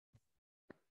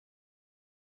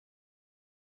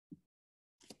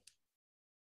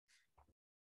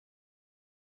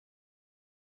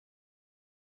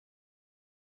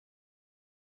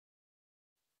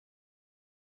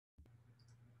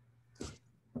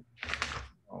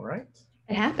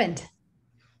happened?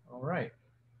 All right,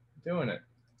 doing it.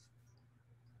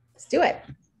 Let's do it.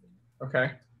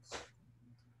 Okay.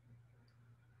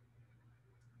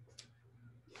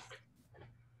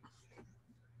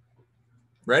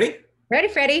 Ready? Ready,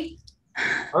 Freddie?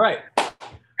 All right.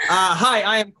 Hi,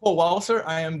 I am Cole Walliser.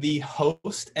 I am the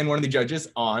host and one of the judges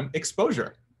on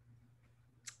Exposure.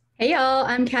 Hey, y'all.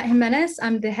 I'm Cat Jimenez.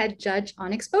 I'm the head judge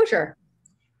on Exposure.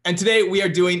 And today we are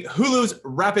doing Hulu's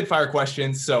rapid fire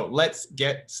questions. So let's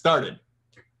get started.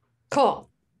 Cool.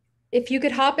 If you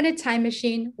could hop in a time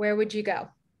machine, where would you go?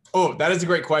 Oh, that is a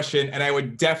great question. And I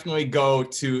would definitely go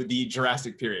to the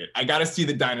Jurassic period. I got to see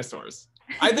the dinosaurs.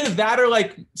 Either that or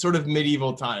like sort of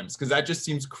medieval times, because that just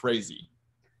seems crazy.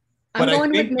 I'm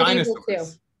going with medieval too.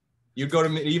 You'd go to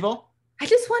medieval? I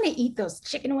just want to eat those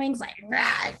chicken wings like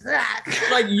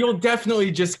Like you'll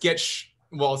definitely just get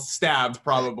stabbed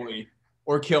probably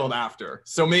or killed after.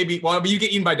 So maybe but you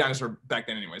get eaten by a dinosaur back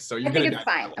then anyway. So you're gonna die.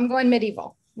 Fine. I'm going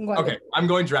medieval. I'm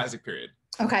going Jurassic period.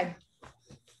 Okay.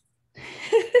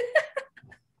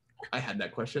 I had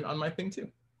that question on my thing too.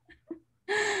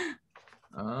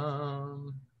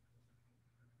 All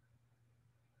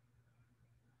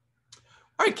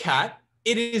right, Kat,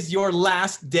 it is your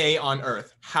last day on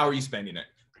Earth. How are you spending it?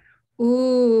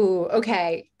 Ooh,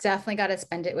 okay. Definitely got to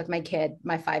spend it with my kid,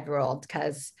 my 5-year-old,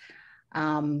 because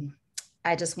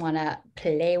I just want to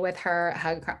play with her,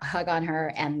 hug on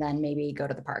her, and then maybe go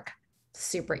to the park.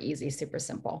 Super easy, super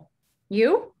simple.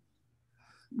 You?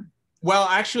 Well,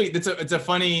 actually, it's a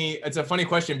funny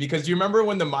question, because do you remember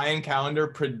when the Mayan calendar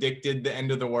predicted the end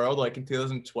of the world, like in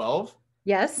 2012?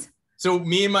 Yes. So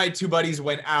me and my two buddies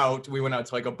went out to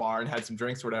like a bar and had some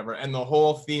drinks or whatever. And the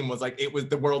whole theme was like,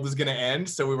 the world is going to end.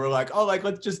 So we were like, oh, like,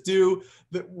 let's just do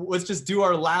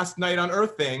our last night on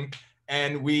Earth thing.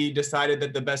 And we decided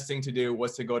that the best thing to do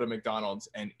was to go to McDonald's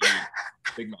and eat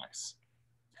Big Macs,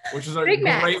 which is a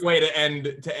great way to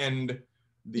end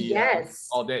the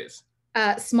all days.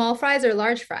 Small fries or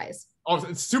large fries? Oh,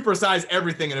 supersize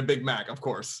everything in a Big Mac, of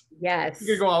course. Yes. You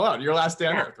could go all out. Your last day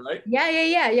on Earth, right?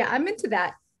 Yeah. I'm into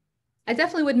that. I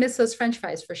definitely would miss those French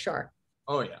fries for sure.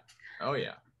 Oh yeah.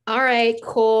 All right,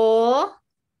 cool.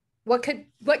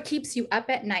 What keeps you up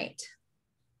at night?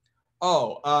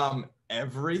 Oh,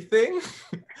 everything.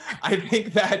 I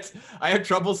think that I have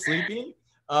trouble sleeping.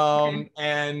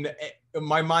 And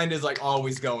my mind is like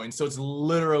always going. So it's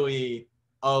literally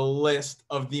a list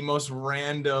of the most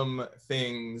random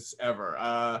things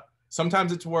ever.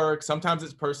 Sometimes it's work, sometimes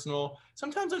it's personal.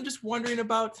 Sometimes I'm just wondering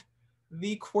about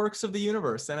the quirks of the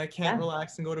universe and I can't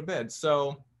relax and go to bed.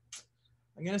 So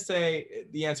I'm going to say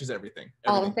the answer is everything.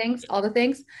 All the things.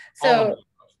 So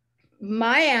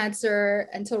my answer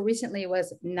until recently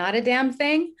was not a damn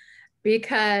thing,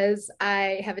 because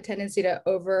I have a tendency to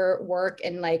overwork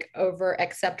and like over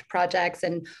accept projects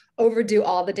and overdo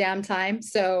all the damn time.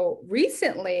 So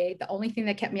recently, the only thing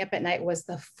that kept me up at night was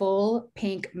the full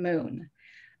pink moon.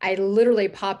 I literally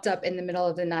popped up in the middle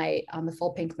of the night on the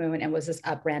full pink moon and was just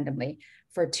up randomly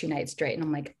for 2 nights straight. And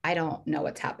I'm like, I don't know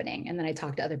what's happening. And then I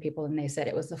talked to other people and they said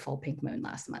it was the full pink moon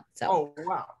last month. So, oh,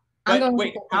 wow. But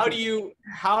wait, how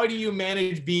do you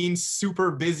manage being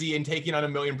super busy and taking on a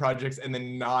million projects and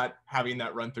then not having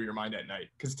that run through your mind at night?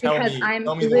 Because I'm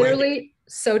literally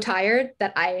so tired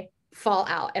that I fall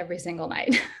out every single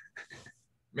night.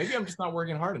 Maybe I'm just not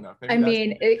working hard enough.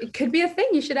 It could be a thing.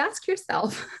 You should ask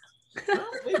yourself.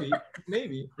 Well,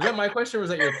 maybe. Was that my question or was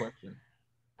that your question?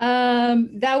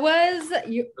 That was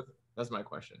you. That's my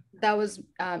question. That was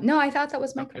no, I thought that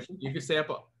was my question. You could stay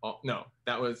up. No,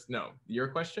 your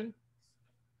question.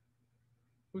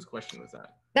 Whose question was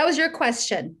that? That was your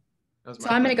question. So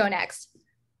I'm going to go next.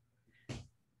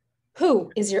 Who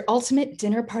is your ultimate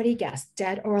dinner party guest,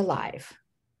 dead or alive?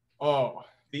 Oh,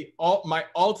 my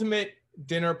ultimate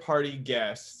dinner party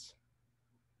guest.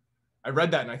 I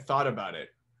read that and I thought about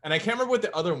it. And I can't remember what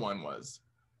the other one was.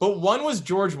 But one was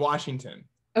George Washington.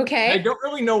 Okay. I don't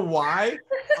really know why,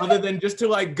 other than just to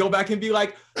like go back and be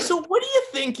like, so what are you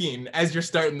thinking as you're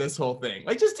starting this whole thing?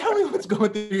 Like, just tell me what's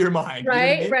going through your mind. Right, you know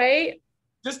what I mean? right.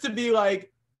 Just to be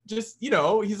like, he's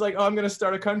like, oh, I'm going to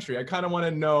start a country. I kind of want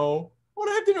to know, I want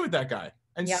to have dinner with that guy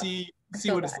and see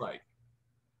what it's like.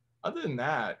 Other than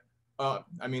that,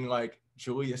 like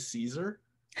Julius Caesar.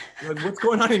 Like, what's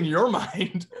going on in your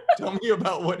mind? Tell me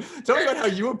about how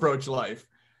you approach life.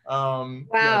 Wow.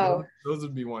 Yeah, those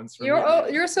would be ones for me.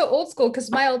 You're so old school,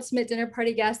 because my ultimate dinner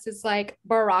party guest is like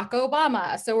Barack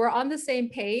Obama. So we're on the same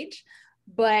page,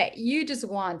 but you just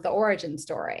want the origin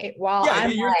story. While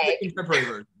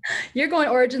you're going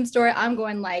origin story, I'm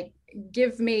going like,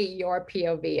 give me your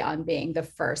POV on being the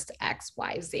first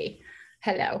XYZ.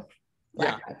 Hello.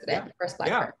 Black president, first Black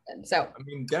president. So I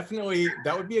mean, definitely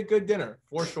that would be a good dinner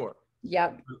for sure.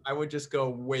 Yep. I would just go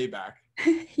way back.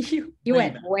 you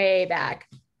went way back.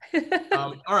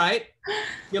 All right.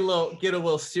 Get a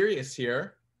little serious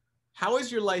here. How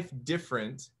is your life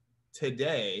different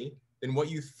today than what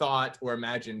you thought or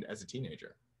imagined as a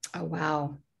teenager? Oh,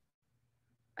 wow.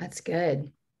 That's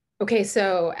good. Okay,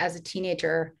 so as a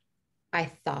teenager, I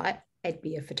thought I'd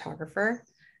be a photographer.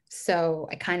 So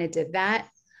I kind of did that.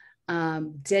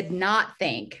 Did not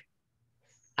think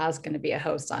I was going to be a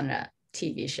host on a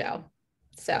TV show.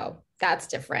 So that's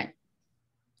different.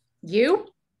 You?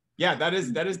 Yeah, that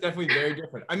is definitely very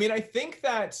different. I mean,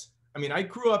 I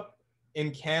grew up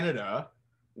in Canada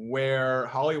where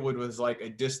Hollywood was like a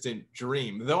distant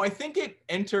dream, though I think it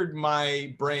entered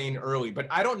my brain early, but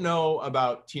I don't know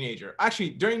about teenager.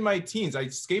 Actually, during my teens, I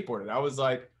skateboarded. I was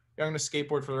like, I'm going to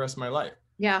skateboard for the rest of my life.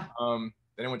 Yeah.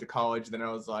 Then I went to college. Then I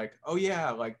was like, oh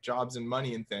yeah, like jobs and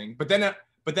money and thing. But then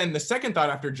the second thought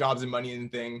after jobs and money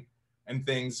and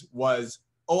things was,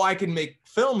 oh, I can make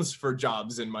films for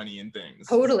jobs and money and things.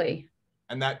 Totally.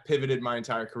 And that pivoted my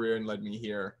entire career and led me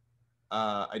here.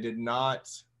 I did not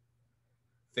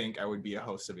think I would be a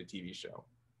host of a TV show,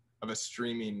 of a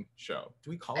streaming show. Do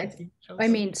we call it TV shows? I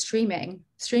mean, streaming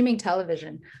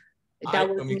television.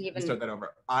 Let me start that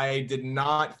over. I did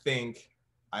not think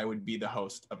I would be the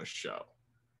host of a show,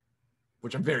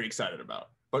 which I'm very excited about,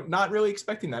 but not really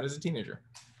expecting that as a teenager.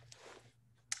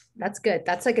 That's good.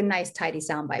 That's like a nice, tidy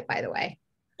soundbite, by the way.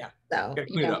 Yeah. So,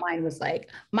 mine was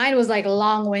like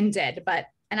long-winded,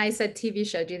 and I said TV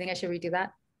show. Do you think I should redo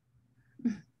that?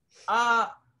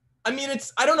 I mean,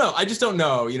 I don't know. I just don't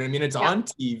know. You know what I mean? It's on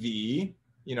TV,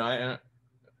 Yeah,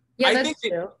 that's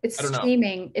true. It's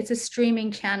streaming. It's a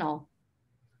streaming channel.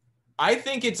 I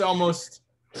think it's almost,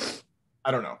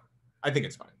 I don't know. I think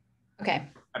it's fine. Okay.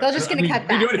 They're just going to cut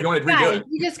that. Redo it if you want to redo it.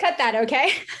 You just cut that,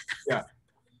 okay? Yeah.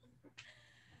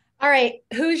 All right.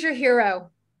 Who's your hero?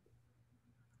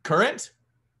 Current?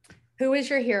 Who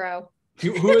is your hero?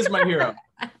 Who is my hero?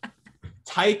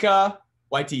 Taika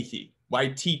Waititi.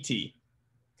 Taika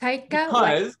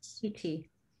Waititi.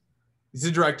 He's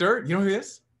a director. You know who he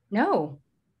is? No.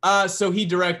 So he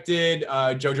directed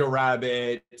Jojo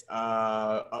Rabbit,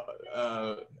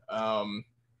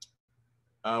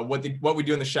 What We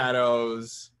Do in the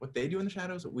Shadows, What They Do in the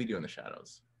Shadows, What We Do in the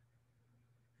Shadows.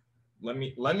 Let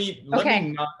me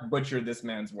not butcher this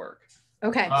man's work.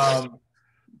 Okay.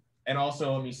 And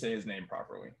also let me say his name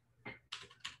properly.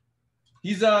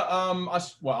 He's I'll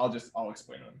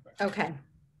explain it. Okay. And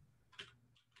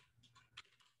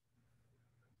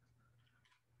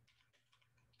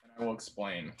I will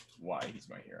explain why he's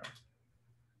my hero.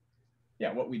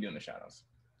 Yeah, What We Do in the Shadows.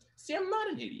 See, I'm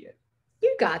not an idiot.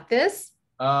 You got this.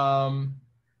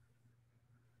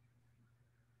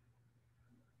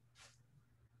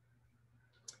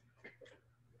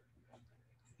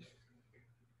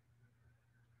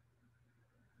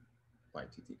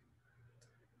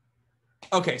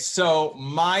 Okay, so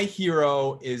my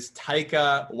hero is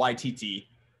Taika Waititi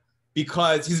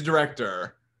because he's a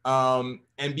director, and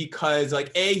because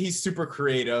he's super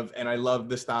creative, and I love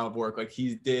this style of work. Like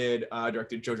he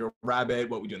directed Jojo Rabbit,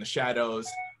 What We Do in the Shadows.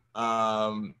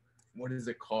 What is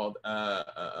it called?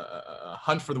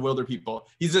 Hunt for the Wilder People.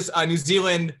 He's this New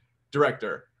Zealand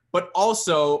director, but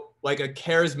also like a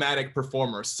charismatic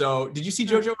performer. So, did you see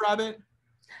Jojo Rabbit?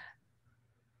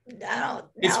 No.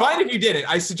 It's fine if you didn't.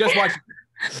 I suggest watching it.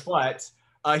 But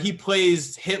he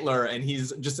plays Hitler, and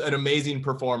he's just an amazing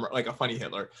performer, like a funny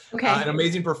Hitler. Okay. An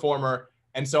amazing performer.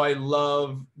 And so I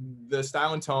love the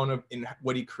style and tone in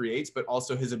what he creates, but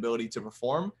also his ability to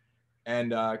perform. And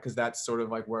because that's sort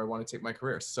of like where I want to take my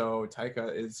career. So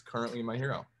Taika is currently my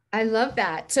hero. I love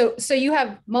that. So you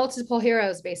have multiple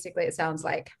heroes, basically, it sounds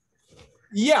like.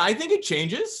 Yeah, I think it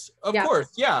changes, of course.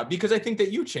 Yeah, because I think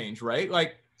that you change, right?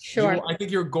 Like, sure. I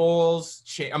think your goals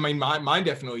change. I mean, mine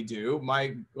definitely do.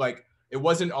 It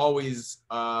wasn't always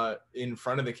in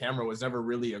front of the camera, was never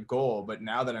really a goal. But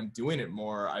now that I'm doing it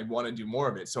more, I want to do more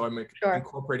of it. So I'm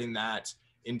incorporating that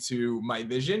into my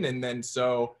vision. And then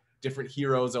so different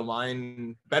heroes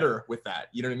align better with that.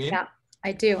 You know what I mean? Yeah,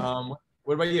 I do.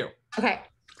 What about you? Okay.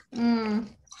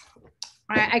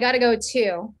 I got to go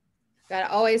too. Got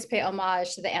to always pay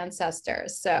homage to the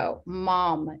ancestors. So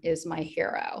mom is my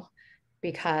hero,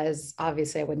 because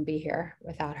obviously I wouldn't be here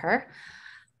without her.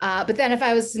 But then if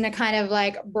I was going to kind of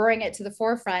like bring it to the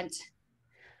forefront,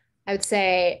 I would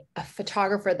say a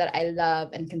photographer that I love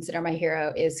and consider my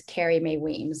hero is Carrie Mae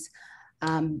Weems.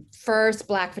 First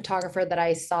Black photographer that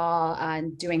I saw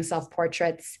doing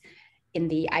self-portraits in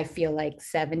the, I feel like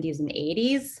 70s and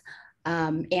 80s.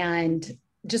 And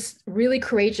just really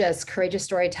courageous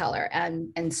storyteller.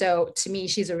 And so to me,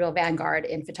 she's a real vanguard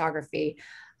in photography.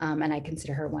 And I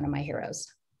consider her one of my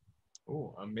heroes.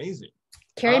 Oh, amazing.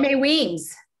 Carrie Mae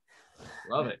Weems.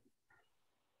 Love it.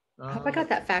 I hope I got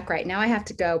that fact right. Now I have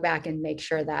to go back and make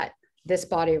sure that this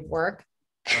body of work,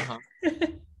 because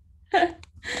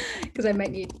I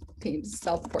might need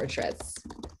self-portraits.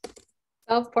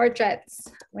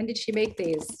 Self-portraits. When did she make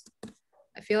these?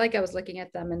 I feel like I was looking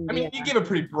at them. I mean, you give a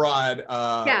pretty broad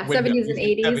yeah, 70s and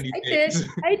 80s.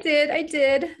 I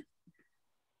did.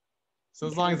 So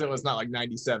as long as it was not like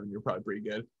 97, you're probably pretty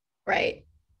good. Right.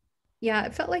 Yeah,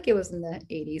 it felt like it was in the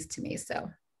 80s to me.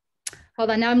 So hold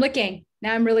on. Now I'm looking.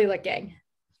 Now I'm really looking.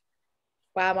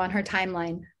 Wow, I'm on her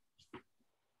timeline.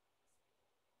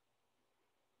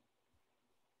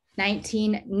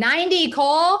 1990,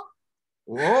 Cole.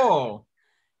 Whoa.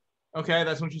 Okay,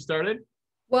 that's when she started?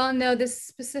 Well, no, this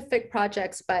specific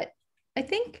projects, but I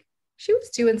think she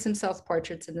was doing some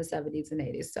self-portraits in the 70s and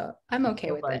 80s. So I'm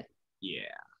okay with it.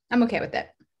 Yeah. I'm okay with it.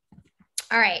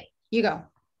 All right, you go.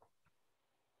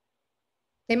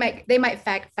 They might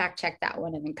fact check that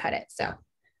one and then cut it. So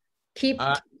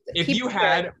if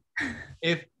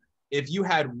you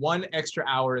had one extra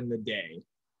hour in the day,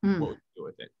 what would you do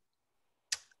with it?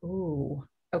 Ooh,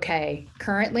 okay.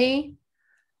 Currently,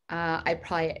 I'd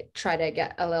probably try to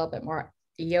get a little bit more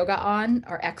yoga on,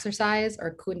 or exercise,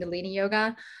 or Kundalini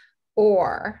yoga,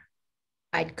 or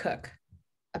I'd cook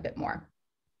a bit more.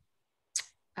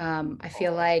 I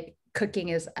feel like cooking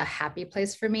is a happy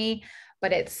place for me,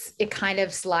 but it kind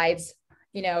of slides,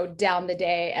 down the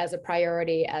day as a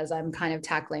priority as I'm kind of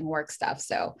tackling work stuff.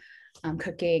 So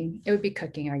cooking, it would be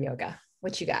cooking or yoga.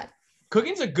 What you got?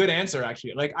 Cooking's a good answer,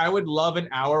 actually. Like, I would love an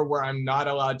hour where I'm not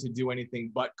allowed to do anything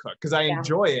but cook, because I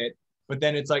enjoy it. But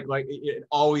then it's like it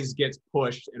always gets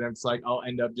pushed, and it's like I'll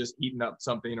end up just eating up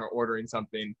something or ordering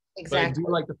something. Exactly. But I do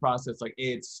like the process. Like,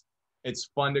 it's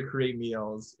fun to create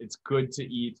meals. It's good to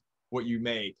eat what you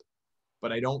make,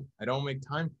 but I don't make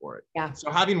time for it. Yeah. So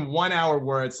having 1 hour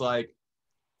where it's like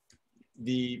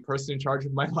the person in charge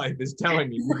of my life is telling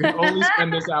me you can only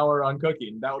spend this hour on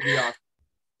cooking, that would be awesome.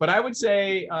 But I would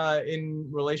say, in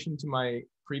relation to my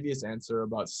previous answer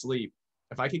about sleep,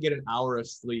 if I could get an hour of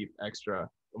sleep extra,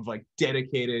 of like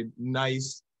dedicated,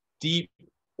 nice, deep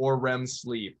or REM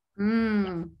sleep,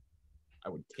 I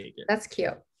would take it. That's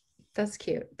cute. That's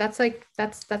a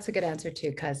good answer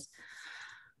too, because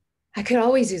I could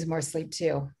always use more sleep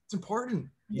too. It's important.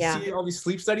 You see all these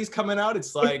sleep studies coming out.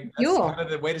 It's like, that's kind of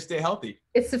the way to stay healthy.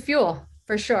 It's the fuel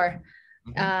for sure.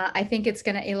 I think it's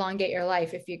going to elongate your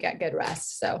life if you get good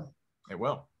rest. So it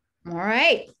will. All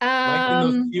right.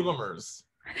 Those telomeres.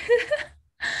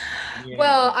 Yeah.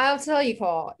 Well, I'll tell you,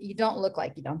 Cole, you don't look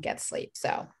like you don't get sleep.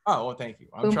 So. Oh, well, thank you.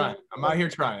 I'm trying. I'm out here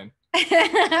trying.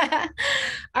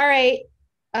 All right.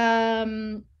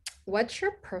 What's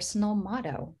your personal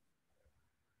motto?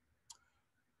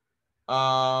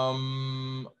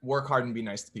 Work hard and be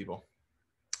nice to people.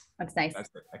 That's nice.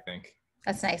 That's it, I think.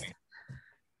 That's nice.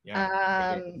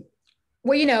 Yeah.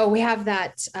 Well, we have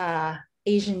that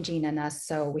Asian gene in us,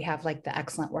 so we have like the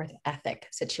excellent work ethic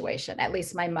situation. At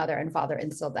least my mother and father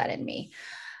instilled that in me.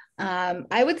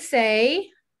 I would say,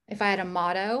 if I had a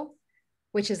motto,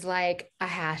 which is like a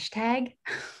hashtag,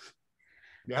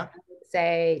 I would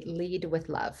say lead with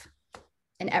love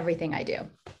in everything I do.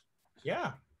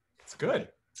 Yeah, it's good.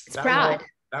 It's broad.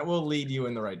 That will lead you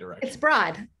in the right direction. It's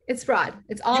broad. It's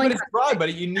all. It's broad,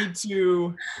 but you need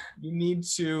to.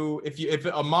 If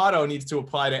a motto needs to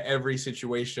apply to every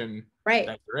situation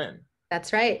that you're in.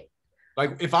 That's right.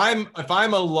 Like, if I'm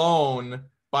alone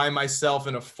by myself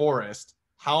in a forest,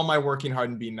 how am I working hard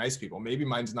and being nice to people? Maybe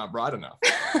mine's not broad enough.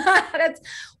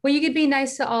 Well, you could be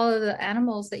nice to all of the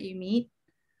animals that you meet.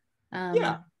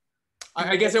 I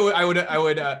guess I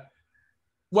would.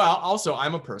 Well, also,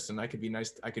 I'm a person. I could be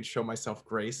nice. I could show myself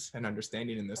grace and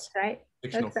understanding in this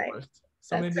fictional forest.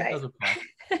 So maybe it does apply.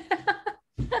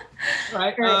 All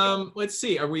right. Let's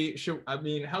see.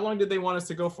 How long did they want us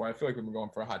to go for? I feel like we've been going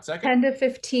for a hot second. 10 to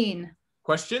 15.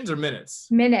 Questions or minutes?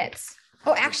 Minutes.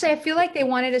 Oh, actually, I feel like they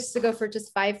wanted us to go for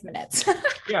just 5 minutes.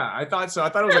 Yeah, I thought so. I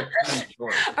thought it was like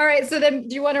short. All right. So then,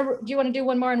 do you want to do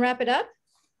one more and wrap it up?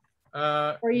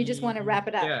 Or you just want to wrap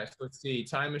it up? Yes. Let's see.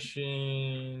 Time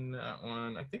machine. That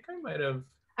one. I think I might have.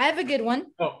 I have a good one.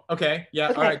 Oh, okay. Yeah.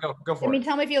 Okay. All right. Go for it.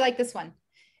 Tell me if you like this one.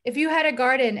 If you had a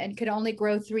garden and could only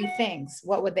grow 3 things,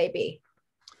 what would they be?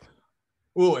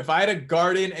 Ooh, if I had a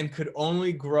garden and could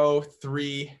only grow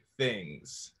 3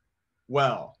 things,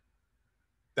 well,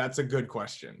 that's a good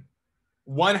question.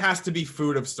 One has to be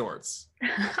food of sorts.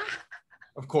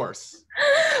 Of course.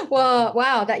 Well,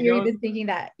 wow, that you're even thinking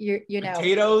that. You know.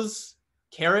 Potatoes,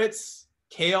 carrots,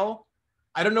 kale.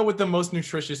 I don't know what the most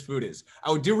nutritious food is.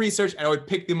 I would do research and I would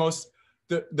pick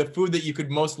the food that you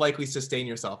could most likely sustain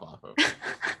yourself off of.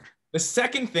 The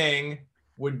second thing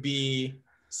would be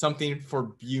something for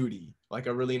beauty, like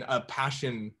a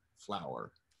passion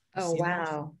flower. Oh,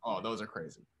 wow. Oh, those are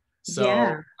crazy. So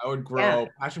Yeah. I would grow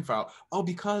passion flower. Oh,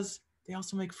 because they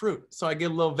also make fruit. So I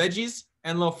get little veggies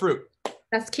and little fruit.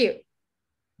 That's cute.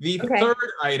 The third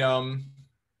item,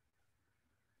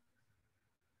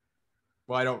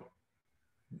 well,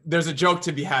 there's a joke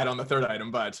to be had on the third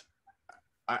item, but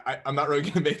I'm not really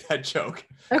gonna make that joke.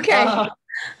 Okay.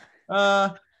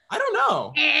 I don't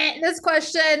know. This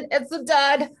question, it's a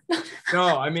dud.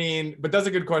 No, I mean, but that's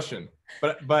a good question.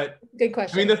 But good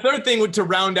question. I mean, the third thing to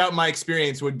round out my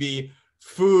experience would be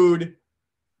food,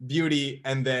 beauty,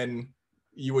 and then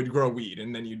you would grow weed,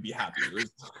 and then you'd be happy.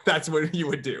 That's what you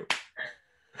would do.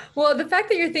 Well, the fact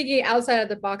that you're thinking outside of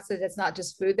the box, that it's not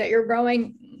just food that you're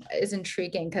growing, is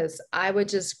intriguing, because I would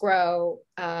just grow.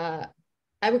 I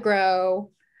would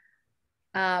grow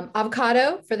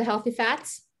avocado for the healthy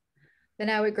fats. Then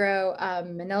I would grow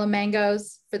manila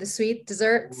mangoes for the sweet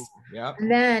desserts. Yeah. And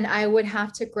then I would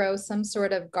have to grow some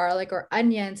sort of garlic or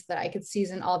onion so that I could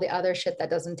season all the other shit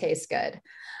that doesn't taste good,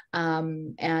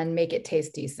 and make it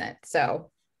taste decent.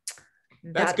 So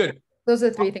that's good. Those are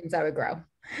the three things I would grow.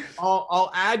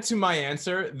 I'll add to my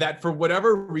answer that for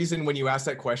whatever reason, when you asked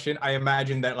that question, I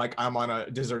imagine that like I'm on a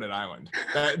deserted island.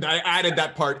 I added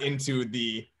that part into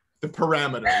the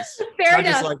parameters. Fair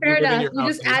enough. Fair enough. You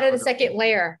just added a second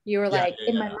layer. You were like,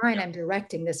 in my mind, I'm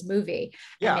directing this movie.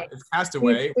 Yeah, it's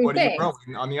Castaway. What are you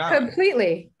growing on the island?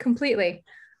 Completely.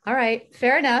 All right.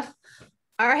 Fair enough.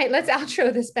 All right. Let's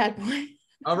outro this bad boy.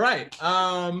 All right.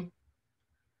 All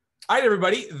right,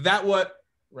 everybody. That was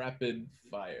rapid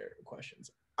fire questions.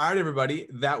 All right, everybody.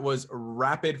 That was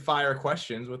rapid fire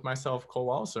questions with myself, Cole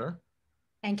Walliser.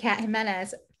 And Cat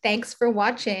Jimenez. Thanks for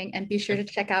watching, and be sure to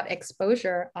check out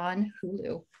Exposure on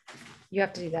Hulu. You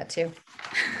have to do that too.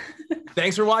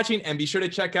 Thanks for watching, and be sure to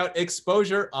check out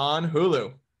Exposure on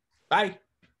Hulu. Bye.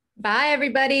 Bye,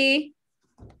 everybody.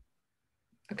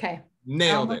 Okay.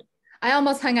 Nailed it. I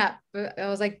almost hung up. I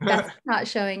was like, that's not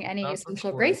showing any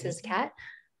social graces, Cat.